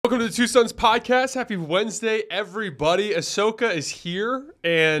welcome to the Two Sons Podcast. Happy Wednesday, everybody. Ahsoka is here,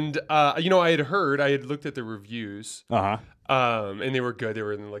 and I had looked at the reviews, and they were good. They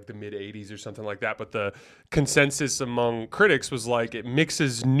were in like the mid 80s or something like that. But the consensus among critics was like it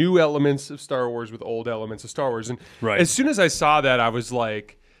mixes new elements of Star Wars with old elements of Star Wars. And as soon as I saw that, I was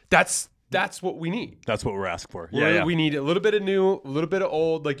like, That's what we need. That's what we're asking for. We need a little bit of new, a little bit of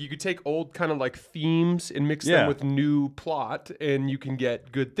old. Like you could take old kind of like themes and mix them with new plot, and you can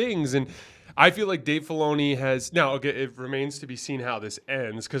get good things. And I feel like Dave Filoni has now. Okay, it remains to be seen how this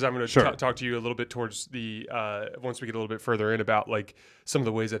ends because I'm going to talk to you a little bit towards the once we get a little bit further in about like some of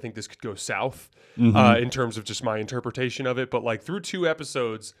the ways I think this could go south in terms of just my interpretation of it. But like through 2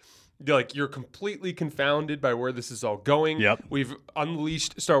 episodes. Like you're completely confounded by where this is all going. Yep. We've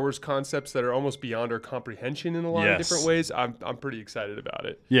unleashed Star Wars concepts that are almost beyond our comprehension in a lot of different ways. I'm pretty excited about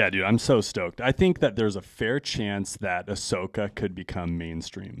it. Yeah, dude, I'm so stoked. I think that there's a fair chance that Ahsoka could become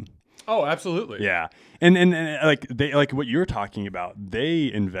mainstream. Oh, absolutely. Yeah, and like they like what you're talking about.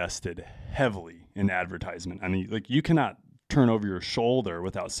 They invested heavily in advertisement. I mean, like you cannot turn over your shoulder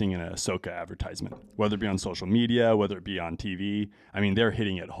without seeing an Ahsoka advertisement, whether it be on social media, whether it be on TV. I mean, they're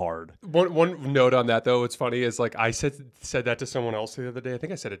hitting it hard. One note on that, though, what's funny is like I said that to someone else the other day. I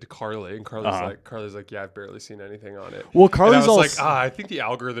think I said it to Carly, and Carly's like, yeah, I've barely seen anything on it. Well, Carly's like, I think the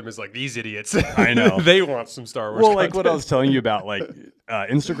algorithm is like these idiots. I know. They want some Star Wars. Well, content. like what I was telling you about, like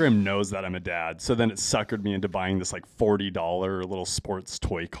Instagram knows that I'm a dad, so then it suckered me into buying this like $40 little sports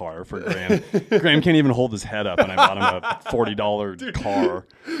toy car for Graham. Graham can't even hold his head up, and I bought him a $40 car.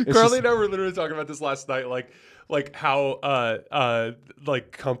 Carly and I were literally talking about this last night, like how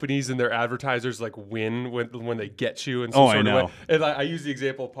like companies and their advertisers like win when they get you and I know. Way. And I use the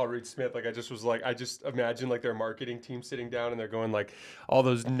example of Paul Reed Smith. Like I just imagine like their marketing team sitting down and they're going like, all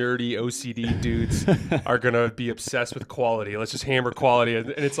those nerdy OCD dudes are gonna be obsessed with quality. Let's just hammer quality. And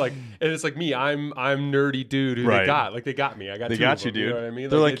it's like me. I'm nerdy dude who they got me. They got you, dude. You know what I mean?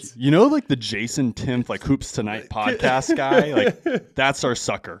 They're like like the Jason Timpf like Hoops Tonight podcast guy. Like that's our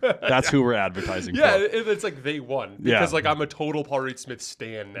sucker. That's who we're advertising for. Yeah, it's like they won because like I'm a total Paul Reed Smith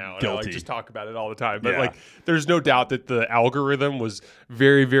stan now. And I like just talk about it all the time. But like, there's no doubt that the algorithm was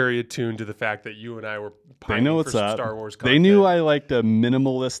very, very attuned to the fact that you and I were pining for some Star Wars content. They knew I liked a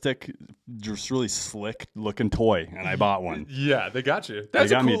minimalistic, just really slick looking toy, and I bought one. Yeah, they got you.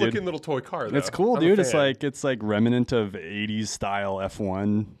 That's a cool looking little toy car. Though. It's cool, dude. It's like remnant of 80s style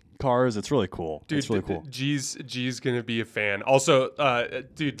F1 cars. It's really cool. Dude, it's really cool. G's gonna be a fan. Also,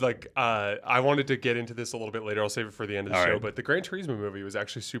 dude, like I wanted to get into this a little bit later. I'll save it for the end of the show. Right. But the Gran Turismo movie was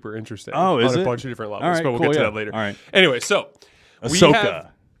actually super interesting. Oh, is it? On a bunch of different levels. All right, but we'll get to that later. All right. Anyway, so Ahsoka. we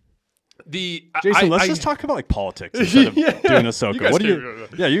have Jason, let's just talk about like politics instead of doing Ahsoka. What do you?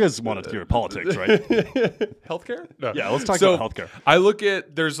 Yeah, you guys want to hear politics, right? Healthcare? No. Yeah, let's talk about healthcare. I look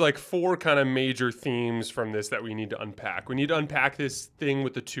at there's like 4 kind of major themes from this that we need to unpack. We need to unpack this thing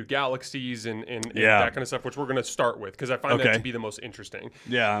with the 2 galaxies and that kind of stuff, which we're going to start with because I find that to be the most interesting.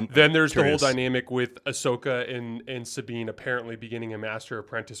 Yeah. Then there's the whole dynamic with Ahsoka and Sabine apparently beginning a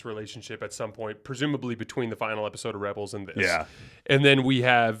master-apprentice relationship at some point, presumably between the final episode of Rebels and this. Yeah. And then we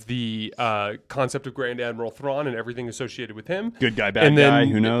have the concept of Grand Admiral Thrawn and everything associated with him. Good guy, bad guy,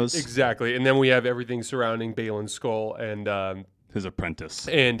 who knows? Exactly. And then we have everything surrounding Baylan Skoll and his apprentice.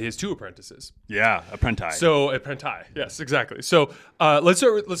 And his 2 apprentices. Yeah, apprentice. So, apprentice. Yes, exactly. So, let's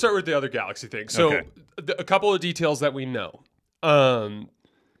start with the other galaxy thing. So, a couple of details that we know.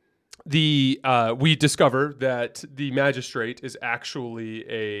 We discover that the magistrate is actually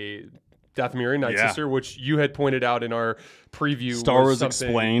a Dathomirian Night Sister, which you had pointed out in our preview. Star Wars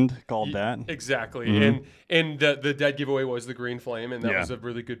Explained called that. Exactly. Mm-hmm. And the dead giveaway was the Green Flame, and that was a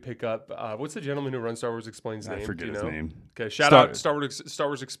really good pickup. What's the gentleman who runs Star Wars Explained's name? I forget his name. Okay, shout out Star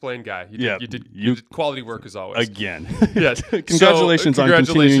Wars Explained guy. You did quality work as always. Again. Yes. Congratulations on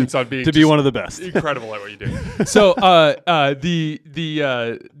continuing to be one of the best. Incredible at what you do. So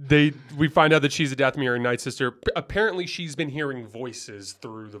we find out that she's a Dathomirian Night Sister. Apparently she's been hearing voices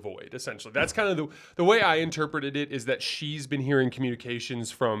through the void, essentially. That's kind of the way I interpreted it, is that she's been hearing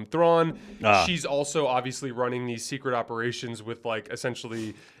communications from Thrawn. She's also obviously running these secret operations with like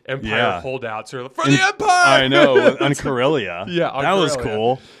essentially Empire holdouts or for the Empire. I know, on Corellia. Yeah, that was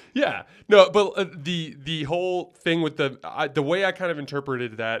cool. Yeah, no, but the whole thing with the way I kind of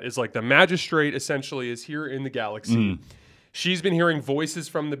interpreted that is like the magistrate essentially is here in the galaxy. She's been hearing voices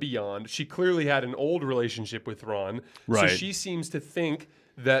from the beyond. She clearly had an old relationship with Thrawn, so she seems to think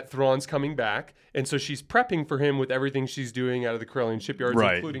that Thrawn's coming back, and so she's prepping for him with everything she's doing out of the Corellian shipyards,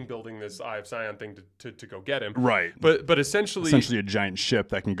 including building this Eye of Sion thing to go get him. Right. But essentially a giant ship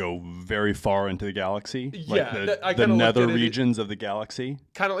that can go very far into the galaxy. Yeah, like the nether regions of the galaxy.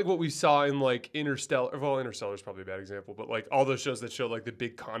 Kind of like what we saw in like Interstellar. Well, Interstellar is probably a bad example, but like all those shows that show like the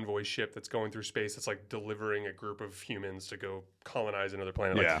big convoy ship that's going through space that's like delivering a group of humans to go colonize another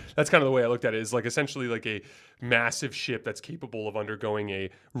planet. Like, that's kind of the way I looked at it. Is like essentially like a massive ship that's capable of undergoing a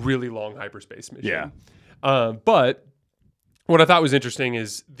really long hyperspace mission. Yeah. But what I thought was interesting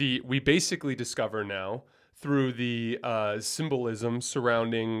is we basically discover now through the symbolism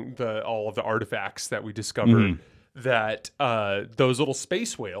surrounding all of the artifacts that we discovered that those little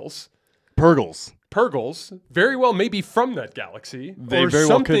space whales, Purgles, very well maybe from that galaxy or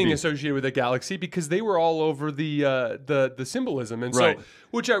something associated with that galaxy, because they were all over the symbolism. And so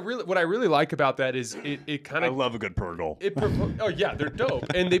what I really like about that is it kind of, I love a good Purgle. Oh yeah, they're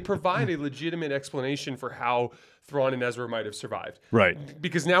dope. And they provide a legitimate explanation for how Thrawn and Ezra might have survived. Right.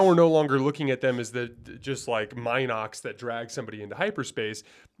 Because now we're no longer looking at them as just like Minox that drag somebody into hyperspace.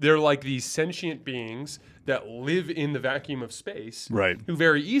 They're like these sentient beings that live in the vacuum of space. Right. Who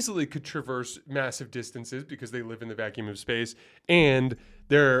very easily could traverse massive distances because they live in the vacuum of space. And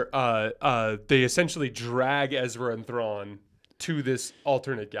they essentially drag Ezra and Thrawn to this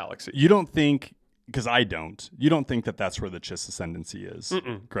alternate galaxy. You don't think... Because I don't. You don't think that that's where the Chiss ascendancy is,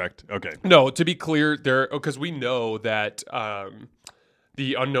 correct? Okay. No, to be clear, because we know that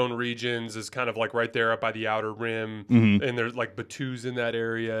the unknown regions is kind of like right there up by the outer rim, and there's like Batu's in that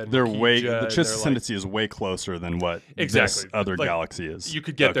area. And the Chiss ascendancy is way closer than what this other galaxy is. You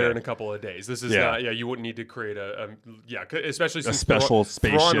could get there in a couple of days. This is not. Yeah, you wouldn't need to create especially since a special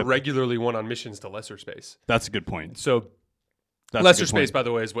spaceship. Thrawn regularly went on missions to lesser space. That's a good point. So. That's lesser space, by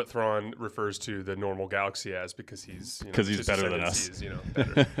the way, is what Thrawn refers to the normal galaxy as, because he's better than us.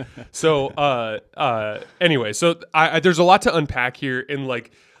 Better. So anyway, so there's a lot to unpack here, and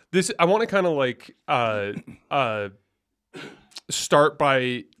like this, I want to kind of like start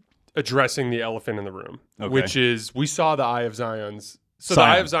by addressing the elephant in the room, which is we saw the Eye of Zion's. So the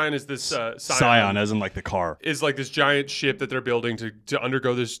Eye of Zion is this Scion, as in like the car, is like this giant ship that they're building to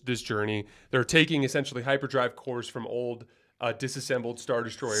undergo this journey. They're taking essentially hyperdrive cores from old. Disassembled Star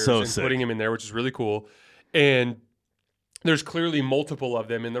Destroyers putting them in there, which is really cool. And there's clearly multiple of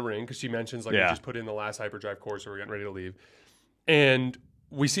them in the ring, because she mentions we just put in the last hyperdrive core, so we're getting ready to leave. And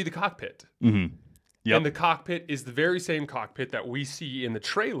we see the cockpit. Mm-hmm. Yep. And the cockpit is the very same cockpit that we see in the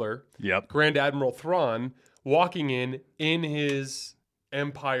trailer. Yep. Grand Admiral Thrawn walking in his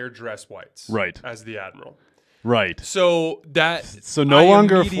Empire dress whites. Right. As the Admiral. Right. So no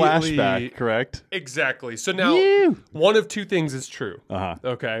longer a flashback, correct? Exactly. So now one of two things is true.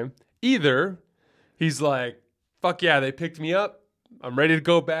 Okay. Either he's like, fuck yeah, they picked me up. I'm ready to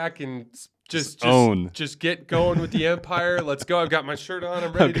go back and just get going with the Empire. Let's go. I've got my shirt on.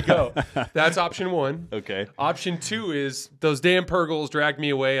 I'm ready to go. That's option one. Okay. Option two is those damn Purgles dragged me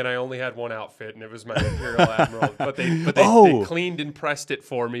away, and I only had one outfit, and it was my Imperial Admiral. But they cleaned and pressed it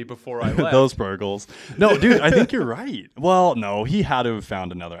for me before I left. Those Purgles. No, dude, I think you're right. Well, no, he had to have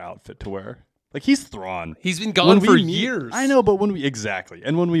found another outfit to wear. Like, he's Thrawn. He's been gone for years. I know, but when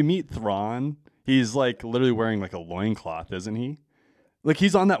we meet Thrawn, he's like literally wearing like a loincloth, isn't he? Like,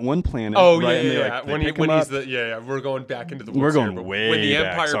 he's on that one planet. Oh, right? yeah. We're going back into the woods. We're going here, way when the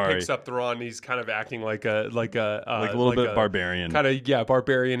back, Empire picks up Thrawn, he's kind of acting like a little bit barbarian. Kind of,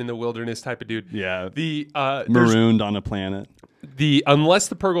 barbarian in the wilderness type of dude. Yeah. Marooned on a planet. Unless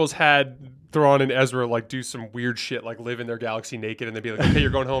the Purgles had Thrawn and Ezra like do some weird shit, like live in their galaxy naked, and they'd be like, okay, you're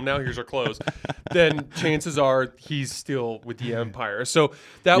going home now, here's our clothes, then chances are he's still with the Empire. So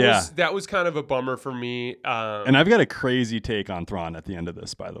that was kind of a bummer for me. And I've got a crazy take on Thrawn at the end of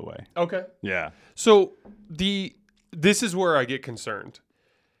this, by the way. Okay. Yeah. So this is where I get concerned.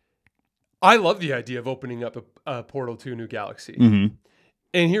 I love the idea of opening up a portal to a new galaxy. Mm-hmm.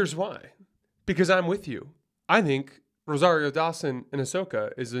 And here's why. Because I'm with you. I think Rosario Dawson in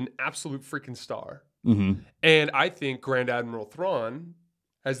Ahsoka is an absolute freaking star. Mm-hmm. And I think Grand Admiral Thrawn,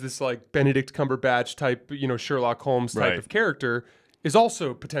 as this like Benedict Cumberbatch type, Sherlock Holmes type of character, is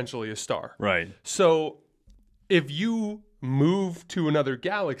also potentially a star. Right. So if you move to another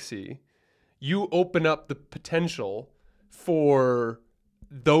galaxy, you open up the potential for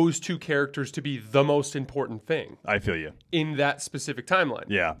those two characters to be the most important thing. I feel you. In that specific timeline.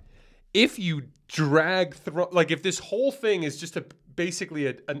 Yeah. If you drag like if this whole thing is just basically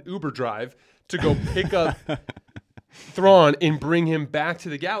an Uber drive to go pick up Thrawn and bring him back to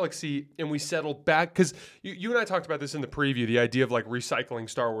the galaxy, and we settle back because you and I talked about this in the preview, the idea of like recycling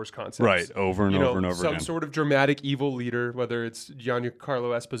Star Wars concepts, right, over and over and over some again. sort of dramatic evil leader, whether it's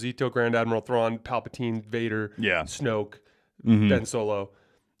Giancarlo Esposito, Grand Admiral Thrawn, Palpatine, Vader, Snoke, Ben Solo.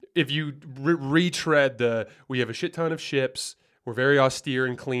 If you retread we have a shit ton of ships, we're very austere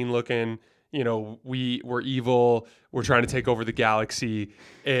and clean looking. We're evil. We're trying to take over the galaxy.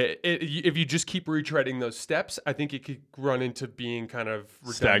 If you just keep retreading those steps, I think it could run into being kind of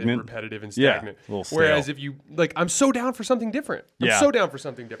redundant, repetitive, and stagnant. Yeah, a little stale. Whereas if you I'm so down for something different. I'm so down for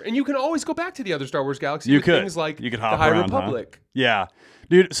something different. And you can always go back to the other Star Wars galaxy. Things like the High Republic. Huh? Yeah,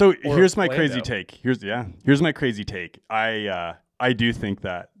 dude. So here's my Lando. crazy take. Here's my crazy take. I do think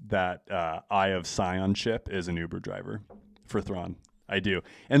that Eye of Sion ship is an Uber driver for Thrawn. I do.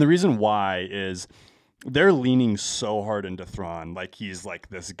 And the reason why is they're leaning so hard into Thrawn like he's like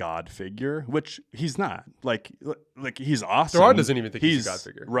this god figure, which he's not. Like he's awesome. Thrawn doesn't even think he's a god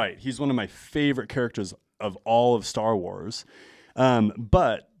figure. Right. He's one of my favorite characters of all of Star Wars.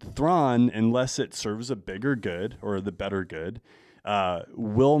 But Thrawn, unless it serves a bigger good or the better good,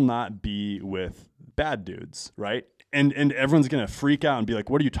 will not be with bad dudes, right? And everyone's going to freak out and be like,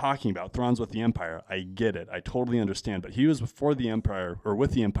 what are you talking about? Thrawn's with the Empire. I get it. I totally understand. But he was for the Empire or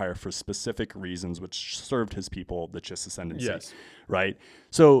with the Empire for specific reasons, which served his people, the Chiss Ascendancy. Yes. Right?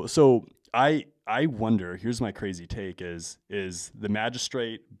 So I wonder, here's my crazy take, is the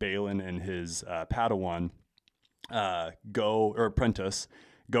magistrate, Balin, and his Padawan apprentice,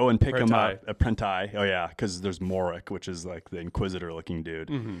 go and pick him up. Apprenti. Oh, yeah, because there's Morik, which is like the Inquisitor-looking dude.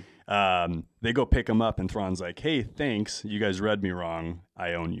 Mm-hmm. They go pick him up, and Thrawn's like, hey, thanks. You guys read me wrong.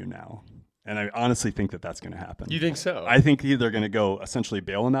 I own you now. And I honestly think that that's going to happen. You think so? I think they're going to go essentially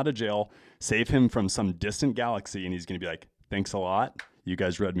bail him out of jail, save him from some distant galaxy, and he's going to be like, thanks a lot. You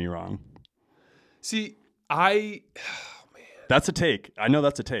guys read me wrong. See, That's a take. I know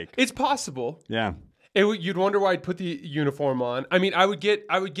that's a take. It's possible. Yeah. You'd wonder why I'd put the uniform on. I mean, I would get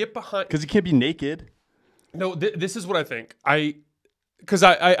behind because he can't be naked. No, this is what I think. Because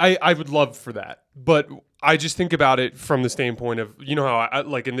I would love for that, but I just think about it from the standpoint of how I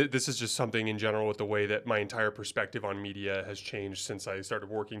like, and this is just something in general with the way that my entire perspective on media has changed since I started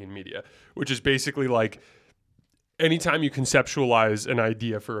working in media, which is basically like anytime you conceptualize an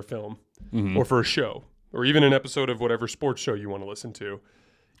idea for a film or for a show or even an episode of whatever sports show you want to listen to.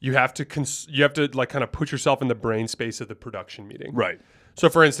 You have to like kind of put yourself in the brain space of the production meeting. Right. So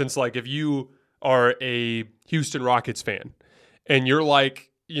for instance, like if you are a Houston Rockets fan and you're like,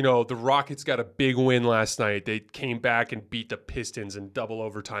 the Rockets got a big win last night. They came back and beat the Pistons in double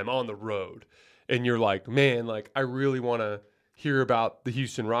overtime on the road. And you're like, man, like I really want to hear about the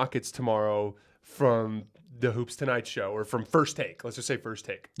Houston Rockets tomorrow from the Hoops Tonight show or from First Take. Let's just say First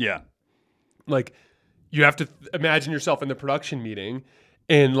Take. Yeah. Like you have to imagine yourself in the production meeting.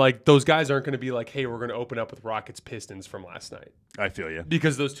 And like those guys aren't going to be like, hey, we're going to open up with Rockets Pistons from last night. I feel you.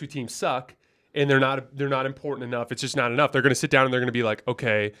 Because those two teams suck and they're not important enough. It's just not enough. They're going to sit down and they're going to be like,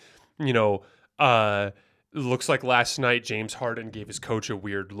 okay, looks like last night James Harden gave his coach a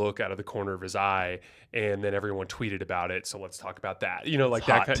weird look out of the corner of his eye, and then everyone tweeted about it. So let's talk about that. Like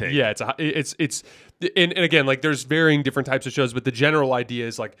that kind of, yeah, it's and again, like there's varying different types of shows, but the general idea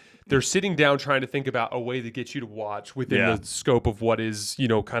is like they're sitting down trying to think about a way to get you to watch within the scope of what is,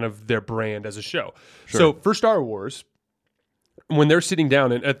 kind of their brand as a show. Sure. So for Star Wars, when they're sitting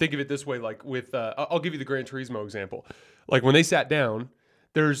down, and think of it this way, like with I'll give you the Gran Turismo example. Like when they sat down,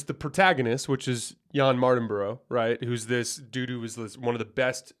 there's the protagonist, which is Jan Mardenborough, right? Who's this dude who was one of the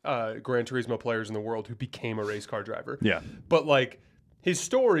best Gran Turismo players in the world who became a race car driver. Yeah. But like his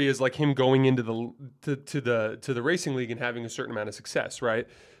story is like him going into the racing league and having a certain amount of success, right?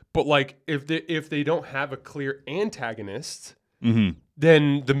 But like if they don't have a clear antagonist, then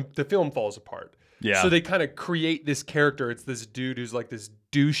the film falls apart. Yeah. So they kind of create this character. It's this dude who's like this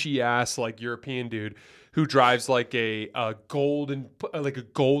douchey ass like European dude who drives like a gold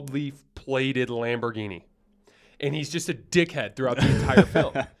leaf plated Lamborghini, and he's just a dickhead throughout the entire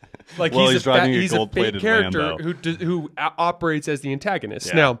film. Like he's a fake character who operates as the antagonist.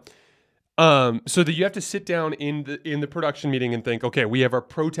 Yeah. Now, so that you have to sit down in the production meeting and think, okay, we have our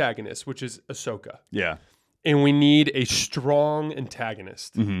protagonist, which is Ahsoka. Yeah, and we need a strong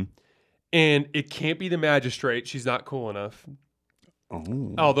antagonist. Mm-hmm. And it can't be the magistrate. She's not cool enough.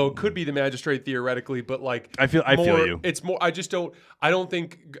 Although it could be the magistrate theoretically, but like I feel you. It's more. I don't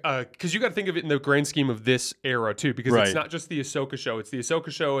think because you got to think of it in the grand scheme of this era too, because it's not just the Ahsoka show. It's the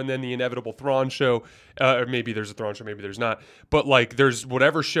Ahsoka show and then the inevitable Thrawn show. Or maybe there's a Thrawn show, maybe there's not. But like there's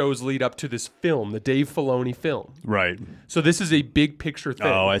whatever shows lead up to this film, the Dave Filoni film. Right. So this is a big picture thing.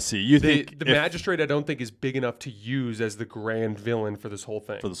 Oh, I see. You think the magistrate? I don't think is big enough to use as the grand villain for this whole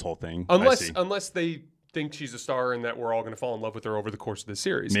thing. Unless they think she's a star and that we're all going to fall in love with her over the course of the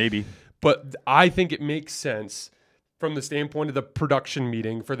series. Maybe. But I think it makes sense from the standpoint of the production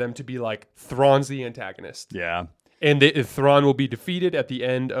meeting for them to be like, Thrawn's the antagonist. Yeah. And Thrawn will be defeated at the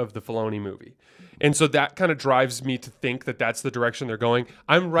end of the Filoni movie. And so that kind of drives me to think that that's the direction they're going.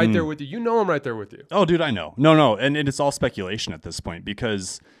 I'm right there with you. You know I'm right there with you. Oh, dude, I know. No. And it's all speculation at this point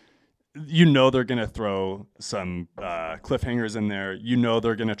because you know they're going to throw some cliffhangers in there. You know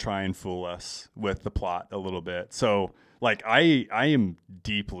they're going to try and fool us with the plot a little bit. So, like, I am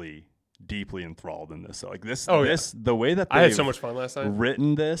deeply enthralled in this. So, like, the way that I had so much fun last night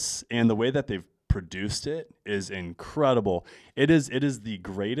written this and the way that they've produced it is incredible. It is the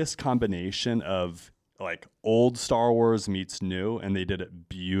greatest combination of like old Star Wars meets new, and they did it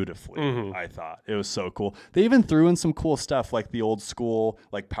beautifully. I thought it was so cool. They even threw in some cool stuff like the old school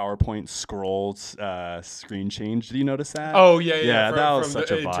like PowerPoint scrolls screen change. Did you notice that? Oh yeah. That was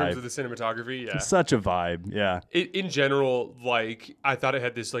such a vibe. In terms of the cinematography, yeah, such a vibe. Yeah. In general, like I thought it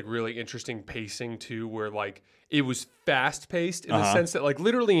had this like really interesting pacing too, where like it was fast paced in the sense that like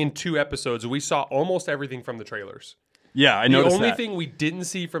literally in 2 episodes we saw almost everything from the trailers. Yeah, I noticed the only that. thing we didn't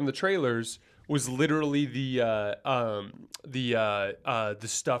see from the trailers was literally the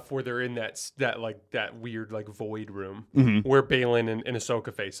stuff where they're in that weird like void room where Balin and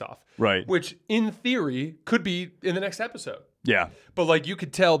Ahsoka face off. Right. Which in theory could be in the next episode. Yeah. But like you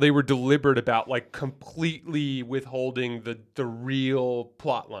could tell they were deliberate about like completely withholding the real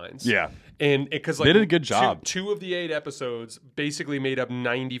plot lines. Yeah. And because like they did a good job. Two of the 8 episodes basically made up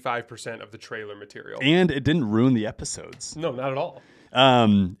 95% of the trailer material. And it didn't ruin the episodes. No, not at all.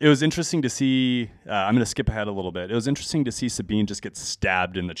 It was interesting to see. I'm going to skip ahead a little bit. It was interesting to see Sabine just get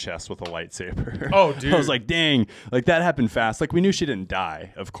stabbed in the chest with a lightsaber. Oh, dude! I was like, dang! Like that happened fast. Like we knew she didn't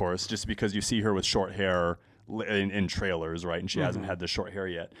die, of course, just because you see her with short hair in trailers, right? And she hasn't had the short hair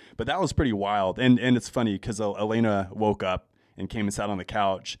yet. But that was pretty wild. And it's funny because Elena woke up and came and sat on the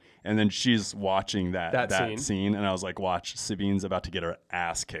couch, and then she's watching that scene, and I was like, watch, Sabine's about to get her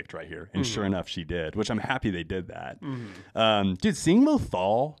ass kicked right here. And sure enough, she did, which I'm happy they did that. Dude, seeing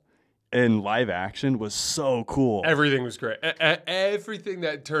Lothal in live action was so cool. Everything was great. Everything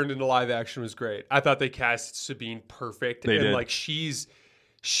that turned into live action was great. I thought they cast Sabine perfect. They did. Like she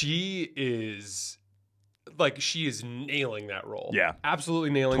is nailing that role. Yeah. Absolutely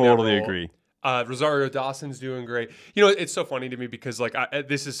nailing that role. Totally agree. Rosario Dawson's doing great. You know, it's so funny to me because like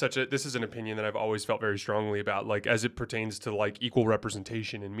this is an opinion that I've always felt very strongly about, like as it pertains to like equal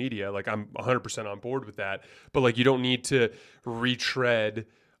representation in media. Like I'm 100% on board with that. But like you don't need to retread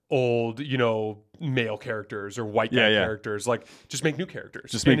old, male characters or white guy characters. Like just make new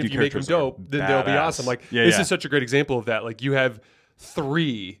characters. Just make and new if you make them dope, then they'll be awesome. Like this is such a great example of that. Like you have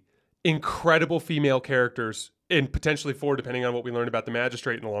 3 incredible female characters and potentially 4 depending on what we learn about the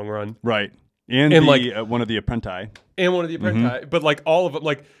magistrate in the long run. Right. And one of the apprentice. And one of the apprentice. But like all of them,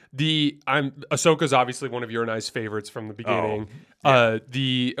 like Ahsoka's obviously one of your and I's favorites from the beginning.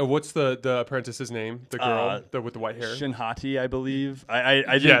 What's the apprentice's name? The girl with the white hair. Shinhati, I believe.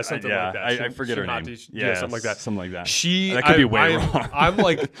 Something like that. I forget her name. Yeah, something like that. Something like that. That could be way wrong. I'm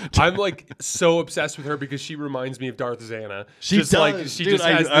like so obsessed with her because she reminds me of Darth Zana. She does. Like, she dude, just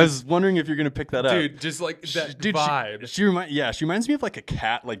has I was wondering if you're gonna pick that up. Dude, just like that vibe. She reminds me of like a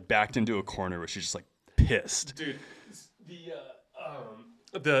cat like backed into a corner where she's just like pissed. Dude,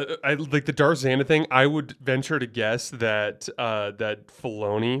 the Darth Zana thing, I would venture to guess that that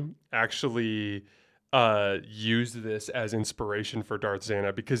Filoni actually used this as inspiration for Darth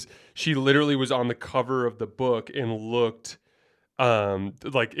Zana because she literally was on the cover of the book and looked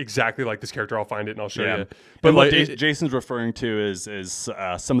like exactly like this character. I'll find it and I'll show you. But what Jason's referring to is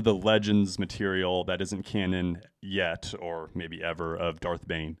some of the Legends material that isn't canon yet or maybe ever of Darth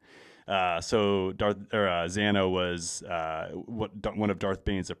Bane. So Zana was one of Darth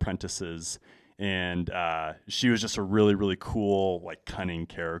Bane's apprentices, and she was just a really, really cool, like cunning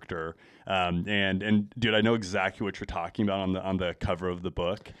character. And dude, I know exactly what you're talking about on the cover of the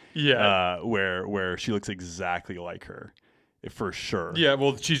book. Yeah, where she looks exactly like her. For sure. Yeah,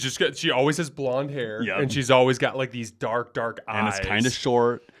 well, she always has blonde hair, and she's always got like these dark eyes, and it's kind of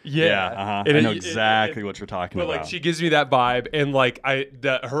short. Yeah. I know exactly what you're talking but about. Like she gives me that vibe, and like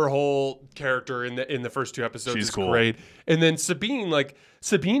her whole character in the first 2 episodes is cool. great. And then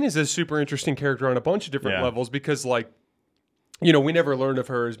Sabine is a super interesting character on a bunch of different levels because like, you know, we never learned of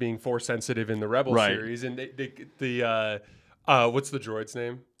her as being Force sensitive in the Rebel series, and what's the droid's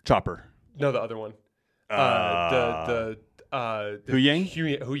name? Chopper. No, the other one. Hu Yang? Hu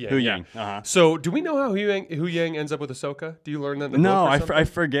Yang. Hu Yeah. Yang. So, do we know how Hu Yang ends up with Ahsoka? Do you learn that in the No, book or something? I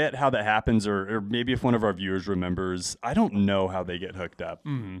forget how that happens, or maybe if one of our viewers remembers. I don't know how they get hooked up.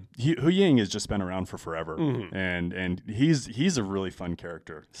 Hu Yang has just been around for forever, and he's a really fun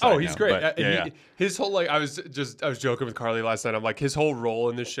character. He's great. But, his whole I was joking with Carly last night. I'm like, his whole role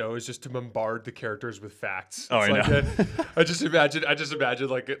in this show is just to bombard the characters with facts. I know. I just imagine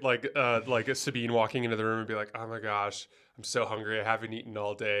like a Sabine walking into the room and be like, oh my gosh, I'm so hungry, I haven't eaten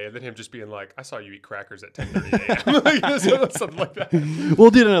all day, and then him just being like, I saw you eat crackers at 10:30 a.m. Something like that.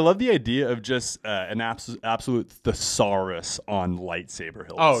 Well, dude, and I love the idea of just an absolute thesaurus on lightsaber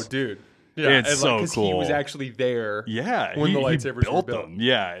hilts. Oh, dude. Yeah, it's so cool. He was actually there. Yeah, when the lightsabers built were built. them.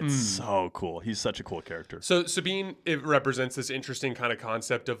 Yeah, it's so cool. He's such a cool character. So Sabine, it represents this interesting kind of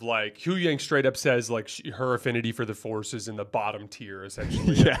concept of like Hu Yang straight up says like her affinity for the Force is in the bottom tier,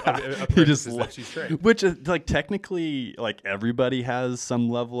 essentially. He just that she's trained. Which is like technically like everybody has some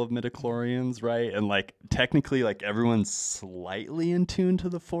level of midichlorians, right? And like technically like everyone's slightly in tune to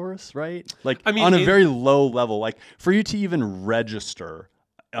the Force, right? Like on a very low level, like for you to even register.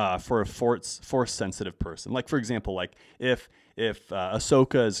 For a force sensitive person, like for example, like if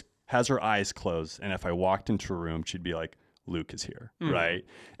Ahsoka has her eyes closed, and if I walked into a room, she'd be like, Luke is here, right?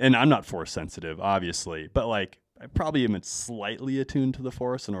 And I'm not force sensitive, obviously, but like I probably am slightly attuned to the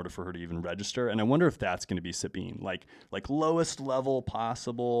Force in order for her to even register. And I wonder if that's going to be Sabine, like lowest level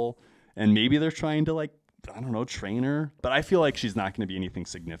possible, and maybe they're trying to like, I don't know, train her, but I feel like she's not going to be anything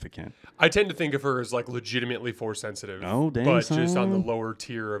significant. I tend to think of her as like legitimately Force sensitive, dang, but son. just on the lower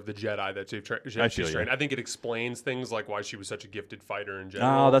tier of the Jedi that she's trained. I think it explains things like why she was such a gifted fighter in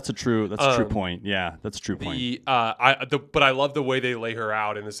general. Oh, that's a true point. Yeah, that's a true point. But I love the way they lay her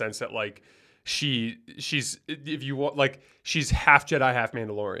out in the sense that like she's if you want like she's half Jedi, half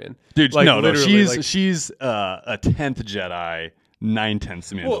Mandalorian. Dude, like, no, she's a 10th Jedi. 9/10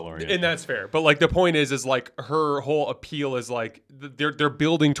 Mandalorian. Well, and that's fair. But like the point is like her whole appeal is like they're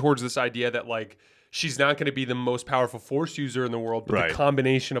building towards this idea that like she's not going to be the most powerful Force user in the world, but the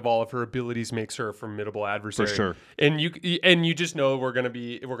combination of all of her abilities makes her a formidable adversary. For sure. And you just know we're going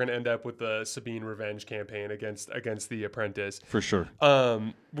to end up with the Sabine revenge campaign against the Apprentice. For sure.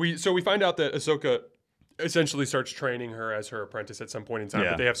 We find out that Ahsoka essentially starts training her as her apprentice at some point in time,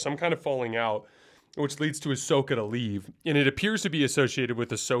 but they have some kind of falling out, which leads to Ahsoka to leave. And it appears to be associated with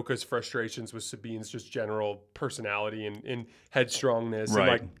Ahsoka's frustrations with Sabine's just general personality and headstrongness. Right. And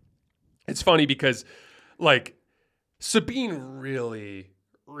like, it's funny because like Sabine really,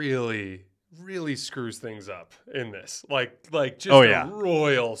 really, really screws things up in this. Like just a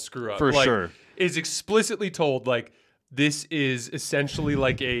royal screw up. For sure. Is explicitly told like, this is essentially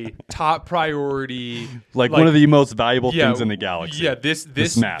like a top priority, like one of the most valuable things in the galaxy. Yeah,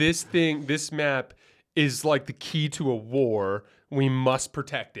 this map is like the key to a war. We must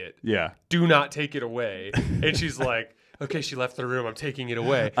protect it. Yeah. Do not take it away. And she's like, okay, she left the room. I'm taking it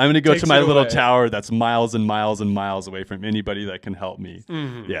away. I'm going to go to my little tower that's miles and miles and miles away from anybody that can help me.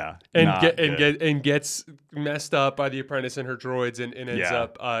 Mm-hmm. Yeah. And gets messed up by the apprentice and her droids and ends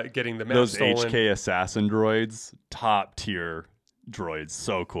up getting the map stolen. Those HK assassin droids, top tier droids,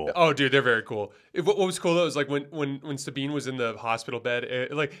 so cool. Oh, dude, they're very cool. What was cool though is like when Sabine was in the hospital bed.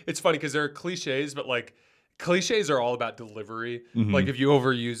 It's funny because there are cliches, but like cliches are all about delivery. Mm-hmm. Like if you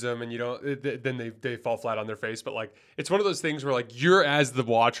overuse them and you don't, then they fall flat on their face. But like it's one of those things where like you're as the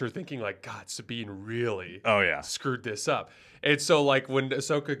watcher thinking like, God, Sabine really screwed this up. And so like when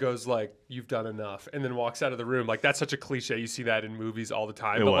Ahsoka goes like, you've done enough, and then walks out of the room, like that's such a cliche. You see that in movies all the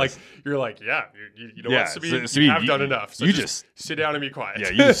time. Like you're like, yeah, you know what, Sabine, you have done enough. So you just sit down and be quiet.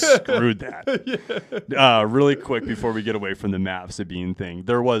 Yeah, you screwed that. Really quick before we get away from the map Sabine thing,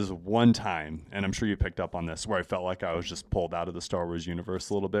 there was one time, and I'm sure you picked up on this, where I felt like I was just pulled out of the Star Wars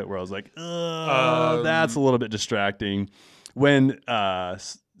universe a little bit, where I was like, that's a little bit distracting. When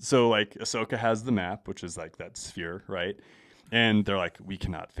so like Ahsoka has the map, which is like that sphere, right? And they're like, we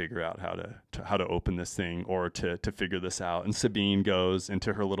cannot figure out how to open this thing or to figure this out. And Sabine goes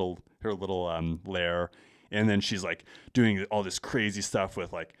into her little lair, and then she's like doing all this crazy stuff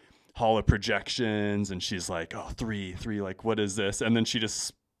with like holo projections, and she's like, oh, three, like what is this? And then she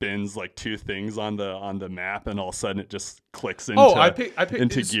just spins like two things on the map, and all of a sudden it just clicks into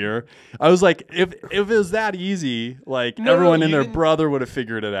into gear. I was like, if it was that easy, like everyone and their brother would have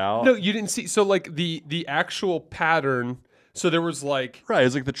figured it out. No, you didn't see. So like the actual pattern. So there was like right,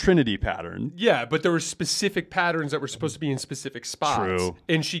 it's like the Trinity pattern. Yeah, but there were specific patterns that were supposed to be in specific spots. True.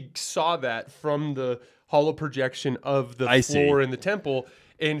 And she saw that from the holo projection of the floor in the temple.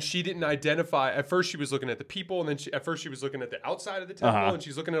 And she didn't identify. At first, she was looking at the people, and then at first she was looking at the outside of the temple, and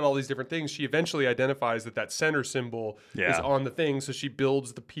she's looking at all these different things. She eventually identifies that center symbol is on the thing, so she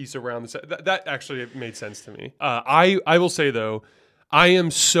builds the piece around the. That actually made sense to me. I will say though, I am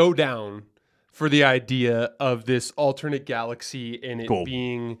so down for the idea of this alternate galaxy and it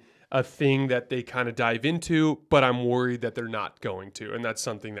being a thing that they kind of dive into, but I'm worried that they're not going to, and that's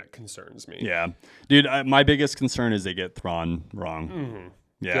something that concerns me. Yeah, dude, my biggest concern is they get Thrawn wrong. Mm-hmm.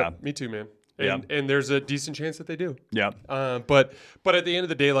 Yeah. Yep, me too, man. And there's a decent chance that they do. Yeah. But at the end of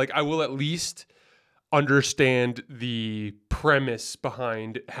the day, like I will at least understand the premise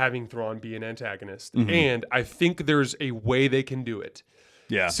behind having Thrawn be an antagonist, and I think there's a way they can do it.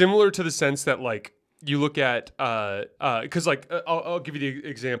 Yeah. Similar to the sense that like you look at because like I'll give you the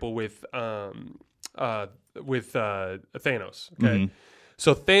example with Thanos. Okay,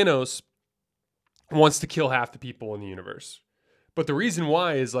 so Thanos wants to kill half the people in the universe. But the reason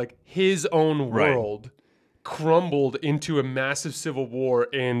why is like his own world crumbled into a massive civil war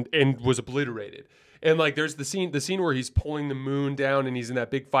and was obliterated. And like there's the scene where he's pulling the moon down and he's in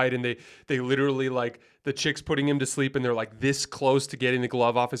that big fight and they literally like the chick's putting him to sleep and they're like this close to getting the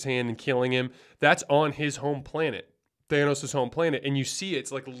glove off his hand and killing him. That's on his home planet, Thanos' home planet, and you see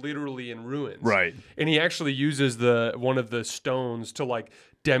it's like literally in ruins. Right. And he actually uses one of the stones to like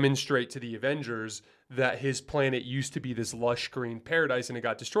demonstrate to the Avengers that his planet used to be this lush green paradise and it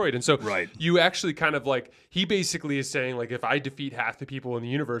got destroyed. And so you actually kind of like, he basically is saying like, if I defeat half the people in the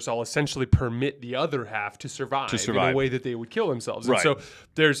universe, I'll essentially permit the other half to survive in a way that they would kill themselves. And so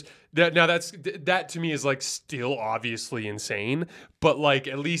there's that. Now that to me is like still obviously insane, but like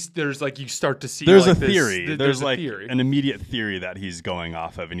at least there's like, you start to see there's like a theory. There's like theory. An immediate theory that he's going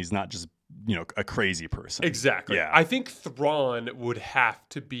off of, and he's not just a crazy person. Exactly. Yeah. I think Thrawn would have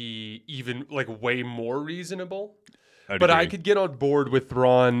to be even like way more reasonable. But I could get on board with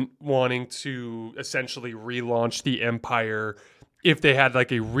Thrawn wanting to essentially relaunch the Empire if they had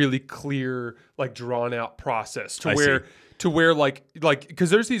like a really clear, like drawn out process to where like because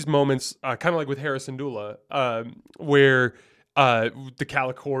there's these moments kind of like with Hera Syndulla where the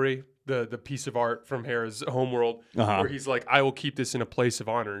Kalikori, the piece of art from Hera's homeworld, where he's like, I will keep this in a place of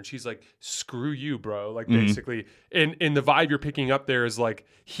honor. And she's like, screw you, bro. Like basically, and the vibe you're picking up there is like,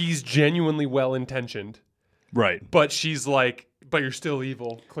 he's genuinely well-intentioned. Right. But she's like, but you're still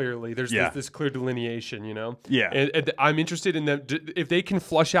evil, clearly. There's this clear delineation, Yeah. And I'm interested in them, if they can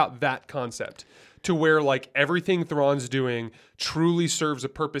flush out that concept to where like everything Thrawn's doing truly serves a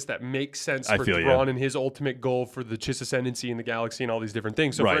purpose that makes sense for Thrawn and his ultimate goal for the Chiss Ascendancy in the galaxy and all these different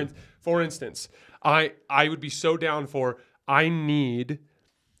things. So for instance, I would be so down for, I need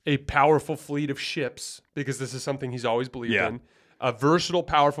a powerful fleet of ships, because this is something he's always believed in. A versatile,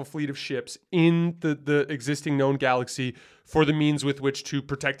 powerful fleet of ships in the existing known galaxy for the means with which to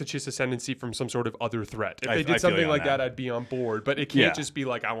protect the Chiss Ascendancy from some sort of other threat. If they did something like that, I'd be on board. But it can't just be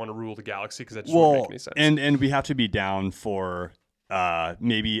like, I want to rule the galaxy, because that just wouldn't make any sense. And we have to be down for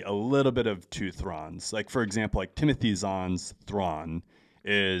maybe a little bit of two Thrawns. Like, for example, like Timothy Zahn's Thrawn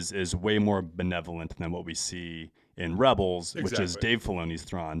is way more benevolent than what we see in Rebels, which is Dave Filoni's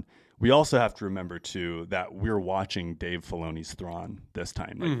Thrawn. We also have to remember, too, that we're watching Dave Filoni's Thrawn this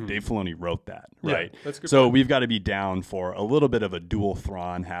time. Like, Dave Filoni wrote that, right? That's good. So we've got to be down for a little bit of a dual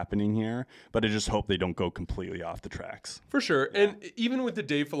Thrawn happening here, but I just hope they don't go completely off the tracks. For sure. Yeah. And even with the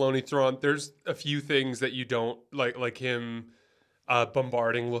Dave Filoni Thrawn, there's a few things that you don't like him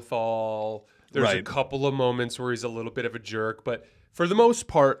bombarding Lothal. There's a couple of moments where he's a little bit of a jerk, but for the most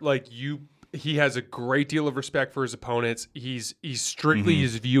part, like he has a great deal of respect for his opponents. He's strictly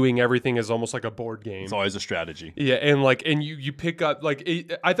is viewing everything as almost like a board game. It's always a strategy. Yeah, and you pick up like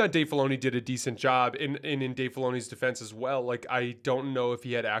I thought Dave Filoni did a decent job, and in Dave Filoni's defense as well. Like, I don't know if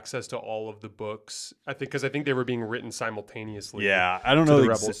he had access to all of the books. I think they were being written simultaneously. Yeah, I don't know the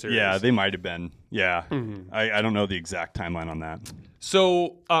Rebel series. Yeah, they might have been. Yeah, I don't know the exact timeline on that.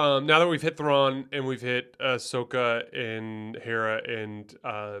 So now that we've hit Thrawn and we've hit Ahsoka and Hera and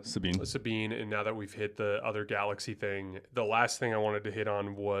Sabine, and now that we've hit the other galaxy thing, the last thing I wanted to hit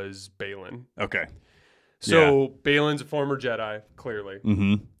on was Baylan. Okay. So Baylan's a former Jedi, clearly.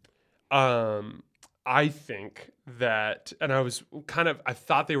 Mm-hmm. I think that, and I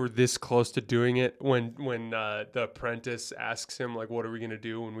thought they were this close to doing it when the apprentice asks him like, what are we going to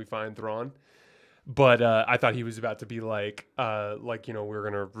do when we find Thrawn? But I thought he was about to be like, we're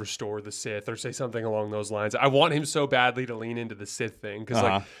going to restore the Sith or say something along those lines. I want him so badly to lean into the Sith thing because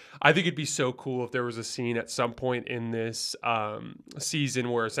like I think it'd be so cool if there was a scene at some point in this season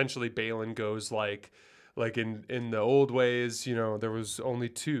where essentially Balin goes like in the old ways, there was only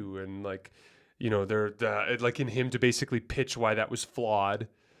two, and like, they're like in him to basically pitch why that was flawed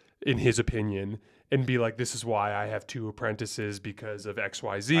in his opinion. And be like, this is why I have two apprentices because of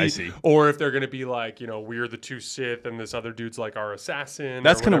XYZ. I see. Or if they're going to be like, we're the two Sith and this other dude's like our assassin.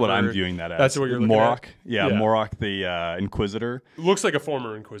 That's kind of what I'm viewing that as. That's what you're looking Morok. at? Yeah, Morok, the Inquisitor. Looks like a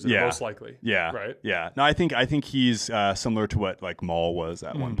former Inquisitor, most likely. Yeah. Right? Yeah. No, I think he's similar to what like Maul was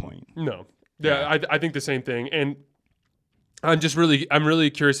at one point. No. Yeah, I think the same thing. And I'm really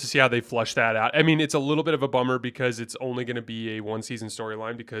curious to see how they flush that out. I mean, it's a little bit of a bummer because it's only going to be a one season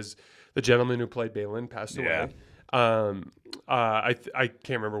storyline because the gentleman who played Balin passed away. I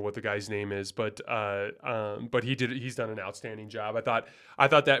can't remember what the guy's name is, but he's done an outstanding job. I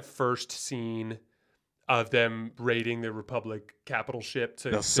thought that first scene of them raiding the Republic capital ship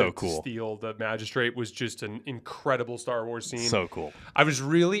to steal the magistrate was just an incredible Star Wars scene. So cool. I was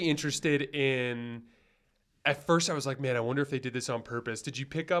really interested in. At first, I was like, man, I wonder if they did this on purpose. Did you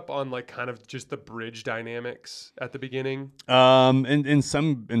pick up on like kind of just the bridge dynamics at the beginning? In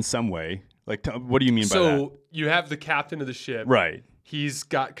some way. Like, what do you mean by that? So you have the captain of the ship. Right. He's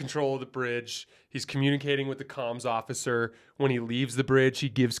got control of the bridge. He's communicating with the comms officer. When he leaves the bridge, he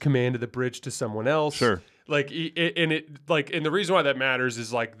gives command of the bridge to someone else. Sure. And the reason why that matters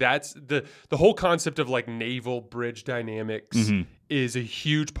is like that's the whole concept of like naval bridge dynamics is a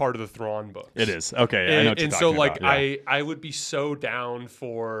huge part of the Thrawn books. It is. Okay, I know what you're talking about. I would be so down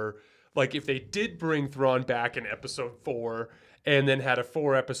for like if they did bring Thrawn back in episode 4 and then had a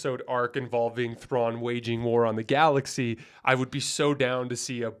 4-episode arc involving Thrawn waging war on the galaxy, I would be so down to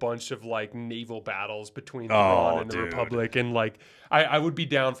see a bunch of like naval battles between Thrawn and the Republic, and like I would be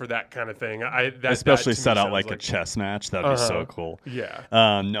down for that kind of thing. Especially set out like a chess match. That'd be so cool. Yeah.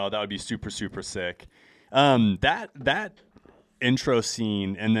 No, that would be super, super sick. That intro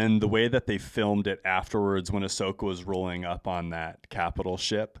scene and then the way that they filmed it afterwards when Ahsoka was rolling up on that capital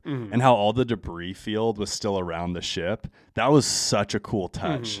ship and how all the debris field was still around the ship, that was such a cool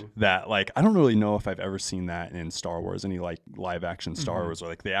touch that like I don't really know if I've ever seen that in Star Wars, any like live action Star Wars, where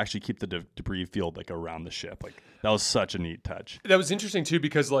like they actually keep the debris field like around the ship. Like that was such a neat touch. That was interesting too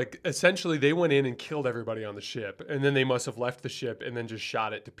because like essentially they went in and killed everybody on the ship, and then they must have left the ship and then just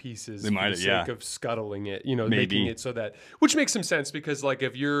shot it to pieces for the sake of scuttling it, making it so that, which makes some sense because like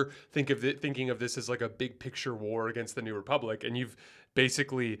if you're thinking of this as like a big picture war against the New Republic, and you've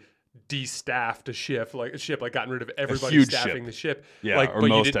basically de-staffed a ship, like gotten rid of everybody staffing the ship,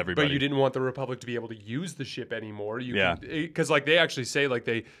 everybody. But you didn't want the Republic to be able to use the ship anymore. Because like they actually say like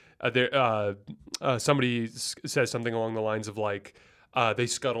somebody says something along the lines of like they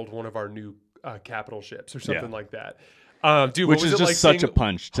scuttled one of our new capital ships or something like that. Which is just such a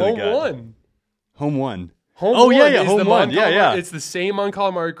punch to the gut. Home One. Home One. It's the same Mon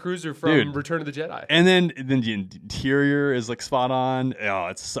Calamari cruiser from Return of the Jedi. And then the interior is like spot on. Oh,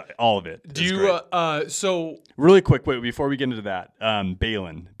 it's all of it. So really quick, wait, before we get into that,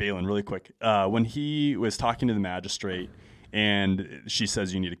 Balin, really quick. When he was talking to the magistrate and she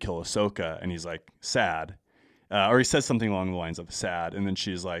says you need to kill Ahsoka, and he's like sad. Or he says something along the lines of sad, and then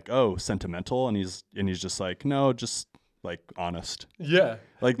she's like, "Oh, sentimental," and he's just like, "No, just like honest." Yeah.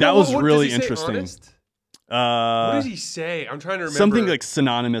 Like that was really interesting. What did he say? I'm trying to remember. Something like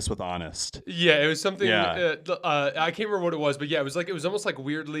synonymous with honest. Yeah, it was something. I can't remember what it was, but yeah, it was almost like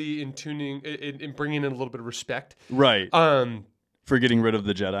weirdly in bringing in a little bit of respect. Right. For getting rid of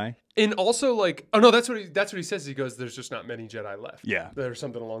the Jedi. And also like, oh no, that's what he says. He goes, "There's just not many Jedi left." Yeah. There's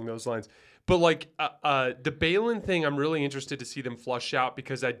something along those lines. But like the Balin thing, I'm really interested to see them flush out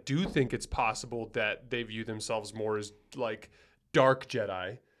because I do think it's possible that they view themselves more as like dark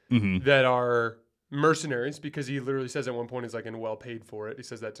Jedi that are mercenaries, because he literally says at one point he's like, and well paid for it. He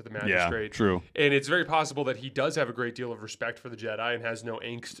says that to the magistrate. Yeah, true. And it's very possible that he does have a great deal of respect for the Jedi and has no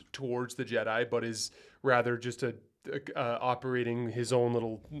angst towards the Jedi, but is rather just operating his own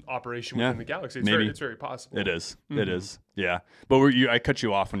little operation within the galaxy. It's very possible. It is. It is. Yeah. But I cut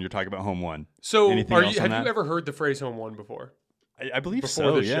you off when you're talking about Home One. So have you ever heard the phrase Home One before? I believe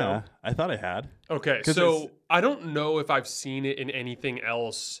so, yeah. Show? I thought I had. Okay, so I don't know if I've seen it in anything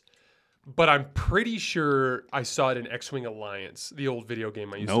else, but I'm pretty sure I saw it in X-Wing Alliance, the old video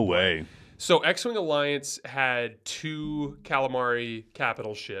game I used to play. No way. So X-Wing Alliance had 2 calamari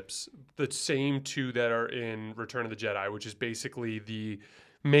capital ships, the same 2 that are in Return of the Jedi, which is basically the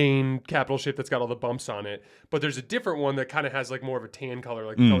main capital ship that's got all the bumps on it. But there's a different one that kind of has like more of a tan color,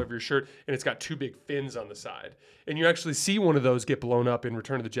 like the color of your shirt, and it's got 2 big fins on the side. And you actually see one of those get blown up in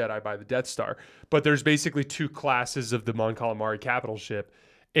Return of the Jedi by the Death Star. But there's basically 2 classes of the Mon Calamari capital ship.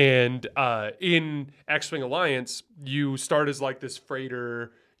 And in X-Wing Alliance, you start as like this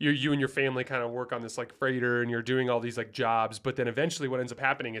freighter. You and your family kind of work on this like freighter, and you're doing all these like jobs. But then eventually what ends up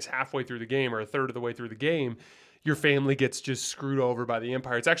happening is halfway through the game, or a third of the way through the game, your family gets just screwed over by the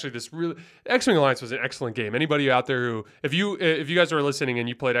Empire. It's actually this really X-Wing Alliance was an excellent game. Anybody out there who, if you guys are listening and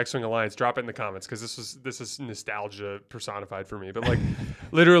you played X-Wing Alliance, drop it in the comments, because this is nostalgia personified for me. But like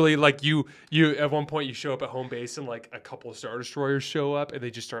literally, like you at one point you show up at home base and like a couple of Star Destroyers show up and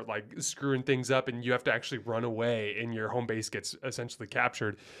they just start like screwing things up, and you have to actually run away, and your home base gets essentially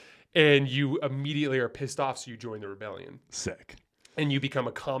captured, and you immediately are pissed off, so you join the rebellion. Sick. And you become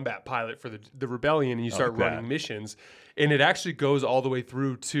a combat pilot for the rebellion, and you start running missions. And it actually goes all the way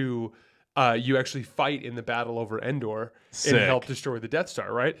through to you actually fight in the battle over Endor. Sick. And help destroy the Death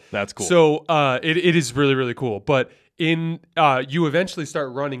Star, right? That's cool. So it is really, really cool. But you eventually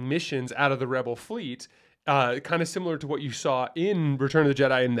start running missions out of the Rebel fleet, kind of similar to what you saw in Return of the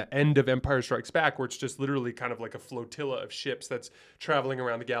Jedi in the end of Empire Strikes Back, where it's just literally kind of like a flotilla of ships that's traveling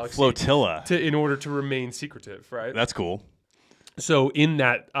around the galaxy. Flotilla. In order to remain secretive, right? That's cool. So in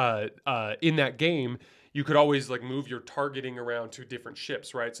that game, you could always like move your targeting around to different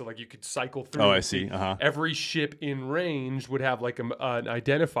ships, right? So like you could cycle through. Oh, I see. Every ship in range would have like an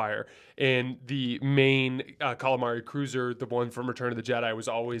identifier, and the main calamari cruiser, the one from Return of the Jedi, was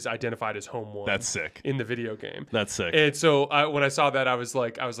always identified as Home One. That's sick in the video game. That's sick. And so when I saw that, I was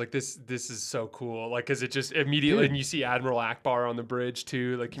like, this is so cool, like, because it just immediately, and you see Admiral Akbar on the bridge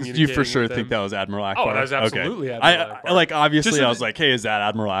too, like communicating. You for sure think that was Admiral Akbar? Oh, that was absolutely Admiral Akbar. I like obviously I was like, hey, is that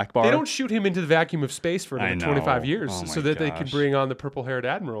Admiral Akbar? They don't shoot him into the vacuum of space for another 25 years so that they can bring on the purple-haired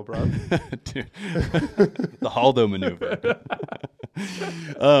admiral, bro. Dude. The Haldo maneuver.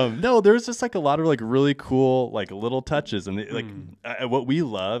 No, there's just like a lot of like really cool like little touches, and what we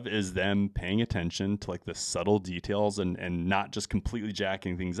love is them paying attention to like the subtle details and not just completely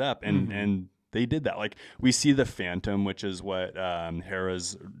jacking things up, and they did that. Like we see the Phantom, which is what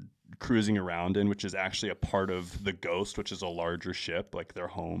Hera's cruising around in, which is actually a part of the Ghost, which is a larger ship, like their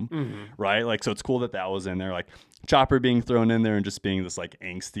home, right? Like, so it's cool that was in there. Like Chopper being thrown in there and just being this like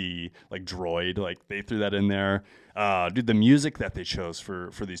angsty like droid, like they threw that in there. Dude, the music that they chose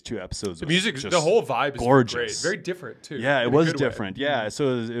for these 2 episodes, the music, the whole vibe is gorgeous, great. Very different too. Yeah, it was different. Way. Yeah,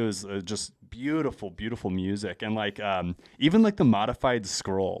 so it was just beautiful music, and like even like the modified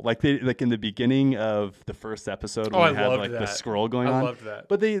scroll, like they like in the beginning of the first episode when they had like the scroll going on. I loved that.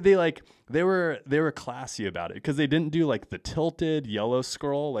 But they were classy about it, because they didn't do like the tilted yellow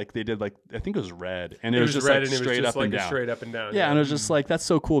scroll, like they did like I think it was red, and it was just red, like and straight it was just up like and down. Straight up and down. Yeah, and it was just like that's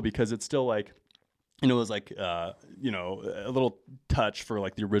so cool, because it's still like, you know, it was like a little touch for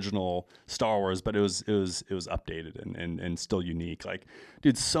like the original Star Wars, but it was updated and still unique. Like,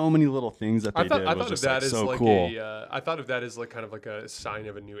 dude, so many little things that they did was just like so cool. I thought of that as like kind of like a sign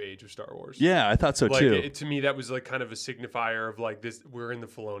of a new age of Star Wars. Yeah, I thought so too. To me, that was like kind of a signifier of like this. We're in the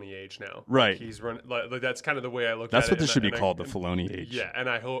Filoni age now. Right. Like he's running. Like that's kind of the way I look at it. That's what this should be called, the Filoni age. Yeah, and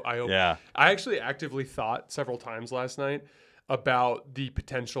I hope. Yeah. I actually actively thought several times last night about the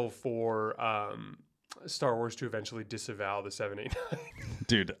potential for Star Wars to eventually disavow the 789.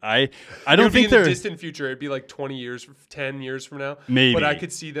 Dude, I don't think in the distant future. It'd be like 10 years from now. Maybe. But I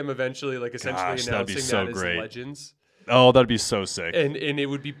could see them eventually like essentially announcing that as Legends. Oh, that'd be so sick. And it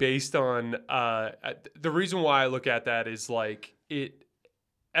would be based on the reason why I look at that is like it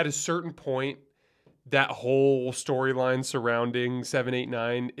at a certain point, that whole storyline surrounding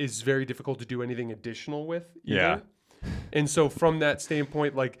 789 is very difficult to do anything additional with. Either. Yeah. And so from that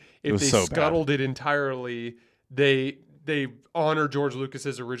standpoint, like if they scuttled it entirely, they honor George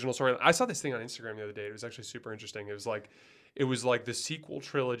Lucas's original story. I saw this thing on Instagram the other day. It was actually super interesting. It was like the sequel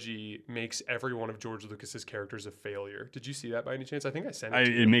trilogy makes every one of George Lucas's characters a failure. Did you see that by any chance? I think I sent it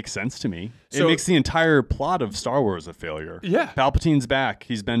to you. It makes sense to me. So, it makes the entire plot of Star Wars a failure. Yeah. Palpatine's back.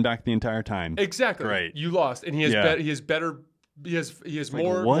 He's been back the entire time. Exactly. Great. You lost, and he has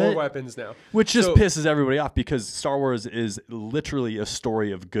more weapons now, which just pisses everybody off, because Star Wars is literally a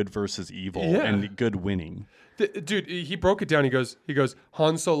story of good versus evil and good winning. Dude, he broke it down. He goes,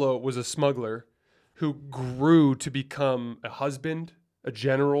 Han Solo was a smuggler who grew to become a husband, a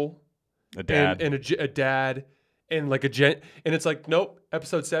general, a dad, and a dad, and like and it's like, nope,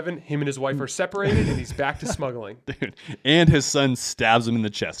 episode 7, him and his wife are separated and he's back to smuggling. Dude. And his son stabs him in the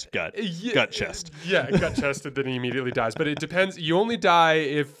chest, gut chest. Yeah, gut chest, and then he immediately dies. But it depends. You only die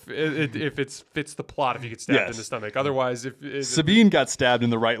if it fits the plot, if you get stabbed in the stomach. Otherwise, Sabine got stabbed in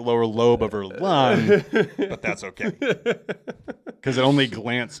the right lower lobe of her lung, but that's okay. Because it only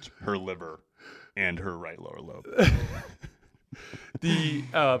glanced her liver and her right lower lobe.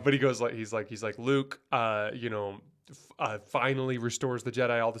 But he goes he's like Luke, finally restores the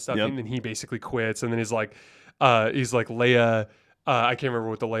Jedi, all the stuff, and then he basically quits, and then he's like Leia. I can't remember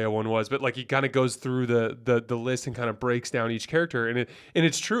what the Leia one was, but like he kind of goes through the list and kind of breaks down each character, and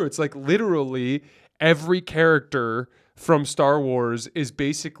it's true. It's like literally every character from Star Wars is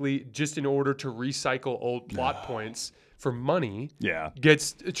basically just in order to recycle old plot points for money.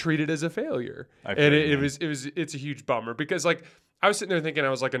 Gets treated as a failure, it's a huge bummer because like. I was sitting there thinking,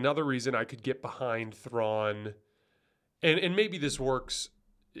 I was like, another reason I could get behind Thrawn, and maybe this works,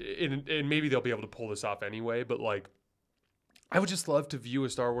 and maybe they'll be able to pull this off anyway, but like, I would just love to view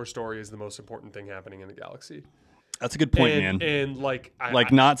a Star Wars story as the most important thing happening in the galaxy. That's a good point, man. And like,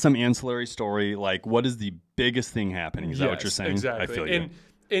 not some ancillary story. Like, what is the biggest thing happening? Is that what you're saying? Exactly. I feel you.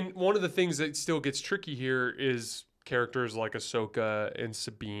 And one of the things that still gets tricky here is characters like Ahsoka and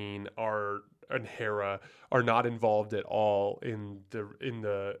Sabine and Hera are not involved at all in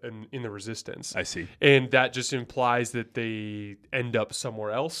the Resistance. I see. And that just implies that they end up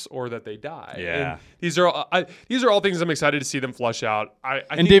somewhere else or that they die. Yeah. And these are all things I'm excited to see them flush out. I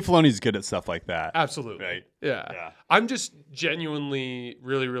think Dave Filoni's good at stuff like that. Absolutely. Right. Yeah. I'm just genuinely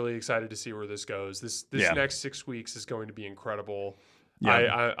really, really excited to see where this goes. This next 6 weeks is going to be incredible.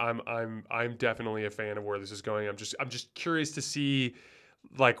 Yeah. I'm definitely a fan of where this is going. I'm just curious to see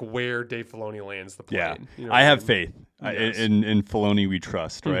like where Dave Filoni lands the plane. Yeah, I have faith in Filoni. We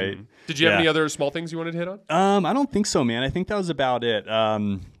trust, right? Mm-hmm. Did you have any other small things you wanted to hit on? I don't think so, man. I think that was about it.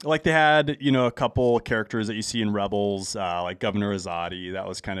 Like they had, a couple characters that you see in Rebels, like Governor Azadi. That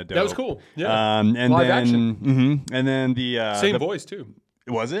was kind of dope. That was cool. Yeah. And live then, action. Mm-hmm, and then the same voice too.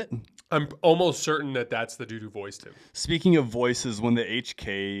 Was it? I'm almost certain that's the Doo-Doo voice too. Speaking of voices, when the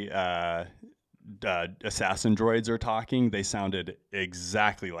HK assassin droids are talking, they sounded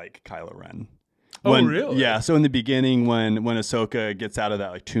exactly like Kylo Ren. Really? Yeah. So in the beginning, when Ahsoka gets out of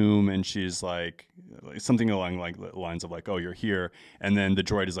that like tomb and she's like something along like the lines of like, "Oh, you're here," and then the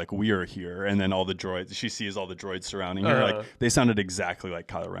droid is like, "We are here," and then all the droids, she sees all the droids surrounding her. Like they sounded exactly like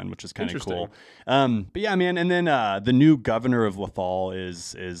Kylo Ren, which is kind of cool. But yeah, man. And then the new governor of Lothal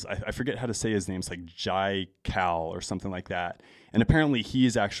is I forget how to say his name. It's like Jai Kal or something like that. And apparently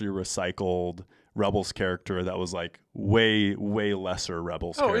he's actually recycled Rebels character that was like way lesser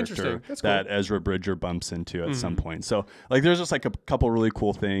Rebels character that Ezra Bridger bumps into at some point. So like there's just like a couple really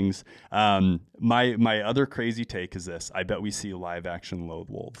cool things. My other crazy take is this: I bet we see live action Lone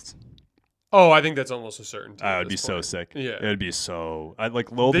Wolves. Oh, I think that's almost a certainty. It would be so sick. Yeah, it would be so.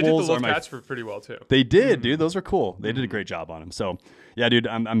 Like Lone Wolves. They did the Love Cats for pretty well too. They did, dude. Those were cool. They did a great job on them. So yeah, dude,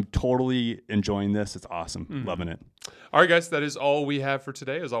 I'm totally enjoying this. It's awesome. Loving it. All right, guys, that is all we have for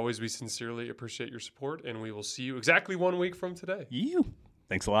today. As always, we sincerely appreciate your support, and we will see you exactly 1 week from today.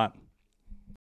 Thanks a lot.